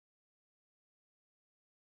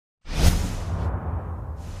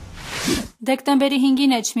Դեկտեմբերի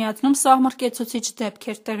 5-ին Էջմիածնում սահմռկեցուցիչ դեպք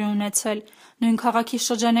էր տեղի ունեցել։ Նույն քաղաքի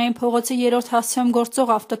շրջանային փողոցի 3-րդ հասցեում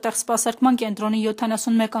գործող ավտոտեղ սպասարկման կենտրոնի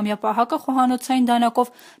 71-ամյա պահակը խոհանոցային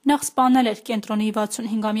դանակով նախ սպանել էր կենտրոնի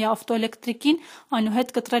 65-ամյա ավտոէլեկտրիկին,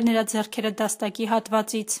 այնուհետ կտրել նրա ձեռքերը դաստակի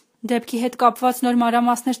հատվածից։ Դեպքի հետ կապված նոր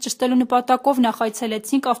մանրամասներ ճշտելու նպատակով նախ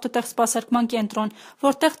այցելեցինք ավտոտեղ սպասարկման կենտրոն,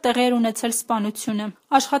 որտեղ տեղի էր ունեցել սպանությունը։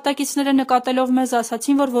 Աշխատակիցները նկատելով մեզ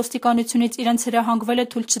ասացին, որ ոստիկանությունից իրենց հրահանգվել է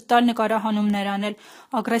թույլ չտալ նկարահանումներ անել։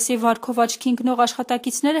 Ագրեսիվ վարքով աչքի ընկնող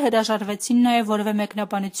աշխատակիցները հրաժարվեցին նաև որևէ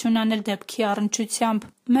մեկնաբանություն անել դեպքի առնչությամբ։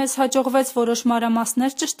 Մեզ հաջողվեց որոշ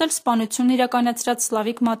մանրամասներ ճշտել սպանությունն իրականացրած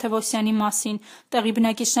Սլավիկ Մաթևոսյանի մասին։ Տեղի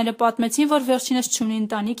բնակիչները պատմեցին, որ վերջինս չունի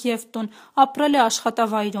ընտանիք և տուն, ապրել է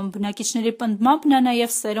աշխատավայրում։ Բնակիչների պնդմամբ նա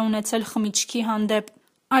նաև սեր է ունեցել խմիչքի հանդեպ։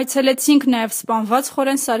 Այցելեցինք նաև սպանված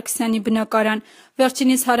Խորեն Սարգսյանի բնակարան։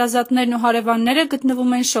 Վերջինիս հարազատներն ու հարևանները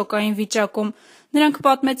գտնվում են շոկային վիճակում։ Նրանք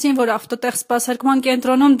պատմեցին, որ ավտոտեղ սպասարկման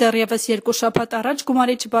կենտրոնում դեռևս 2 շաբաթ առաջ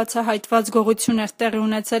գումարի չբացահայտված գողություն էր տեղի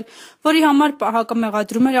ունեցել, որի համար պահակը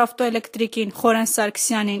մեղադրում էր ավտոէլեկտրիկին Խորեն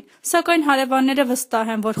Սարգսյանին։ Սակայն հարևանները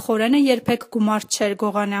վստահ են, որ Խորենը երբեք գումար չէր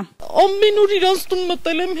գողանա։ Ամեն օր իրանց տուն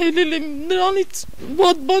մտել եմ, հելել եմ, նրանից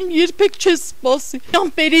վատ բան երբեք չես սպասի։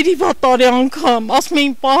 Ամպերերի վատարի անգամ, ասում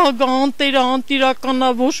էին պահակը անտերը,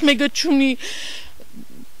 անտիրականա, ոչ մեկը չունի։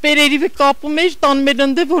 Պերերի կապում էր, տան մեր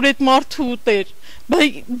ընդե, որ այդ մարդու ուտեր։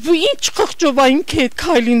 Բայց ինչ խղճովային քեդ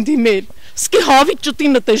քայլին դիմել։ Սկի հավի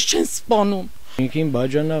ճտինը տես չեն սպանում։ Ինքին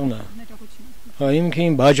բաժանաղն է։ Հա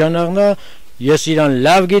ինքին բաժանաղն է, ես իրան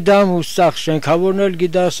լավ գիտեմ ու սաղ շենքավորն էլ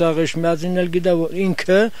գիտա, սաղ էշմիածին էլ գիտա, որ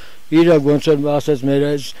ինքը իր ոնց որ ասած մեր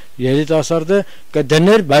երիտասարդը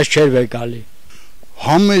կդներ, բայց չէր վեկալի։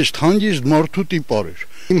 Համեստ, հանգիստ մարդու տիպար էր։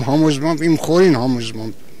 Իմ համոզմամբ, իմ խորին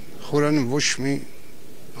համոզմամբ, Խորանը ոչ մի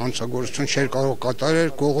հանցագործություն չէր կարող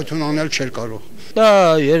կատարել, գողություն անել չէր կարող։ Դա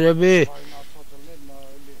երևի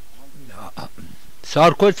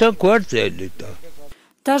սարքած գործ էլի դա։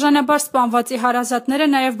 Դաժանաբար սպանվածի հարազատները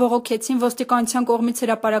նաև բողոքեցին ոստիկանության կողմից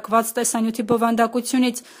հրապարակված տեսանյութի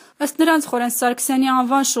բովանդակությունից։ Ըստ նրանց Խորեն Սարգսյանի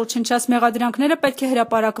անվան շուրջ հնչած մեղադրանքները պետք է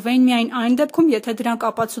հրապարակվեին միայն այն դեպքում, եթե դրանք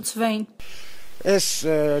ապացուցվեին։ Այս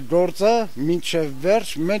գործը մինչև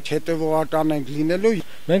վերջ մենք հետևողական ենք լինելու։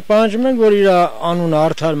 Մենք պահանջում ենք, որ իր անունը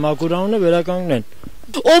արդար մակուրանունը վերականգնեն։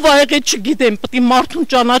 Ով ա եղել չգիտեմ, պետք է մարդուն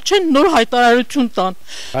ճանաչեն, նոր հայտարարություն տան։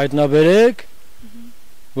 Հայտնաբերեք,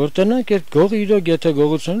 որ տնանք այդ գողը իրոք եթե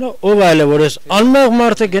գողությունն է, ով այլ է, որ այս անմեղ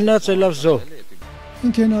մարդը գնաց ելավ զոհ։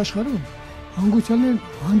 Ինքն աշխարհում հանգուցյալներ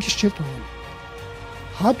հանգիստ չէ տոնել։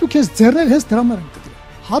 Հատուկ ես ձեռներ հես դրա համար են կտրել։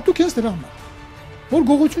 Հատուկ ես դրա համար, որ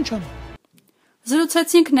գողություն չանա։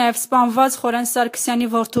 Զրուցեցինք նաև սպանված Խորեն Սարգսյանի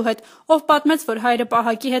որդու հետ, ով պատմեց, որ հայրը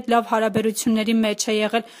պահակի հետ լավ հարաբերությունների մեջ է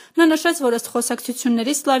եղել։ Նա նշեց, որ ըստ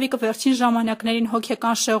խոսակցությունների Սլավիկը վերջին ժամանակներին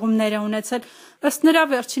հոգեկան շեղումներ է ունեցել։ Ըստ նրա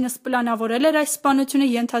վերջինս պլանավորել էր այս սպանությունը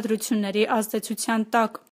ենթադրությունների ազդեցության տակ։